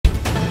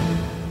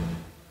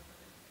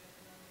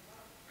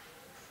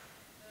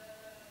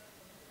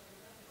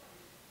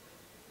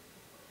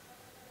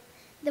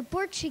The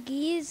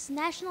Portuguese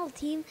national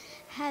team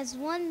has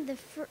won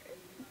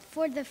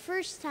for the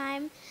first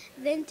time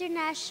the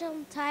international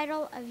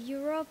title of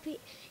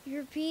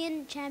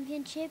European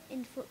Championship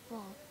in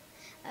football.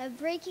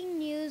 Breaking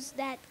news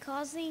that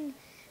causing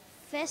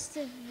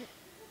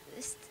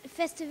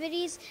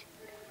festivities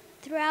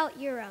throughout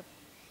Europe.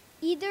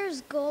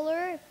 Eder's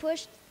goaler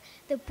pushed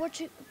the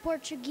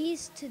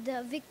Portuguese to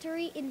the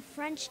victory in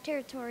French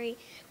territory,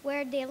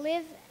 where they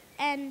live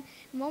a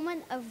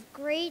moment of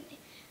great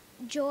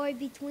joy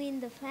between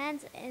the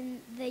fans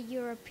and the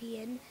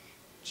European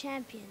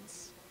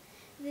champions.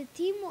 The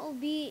team will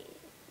be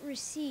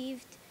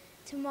received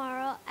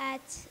tomorrow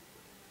at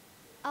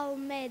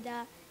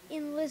Almeida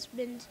in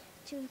Lisbon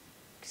to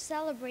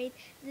celebrate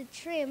the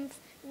triumph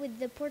with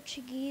the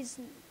Portuguese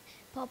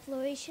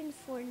population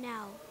for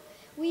now.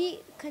 We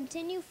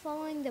continue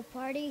following the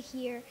party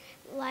here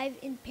live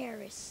in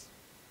Paris.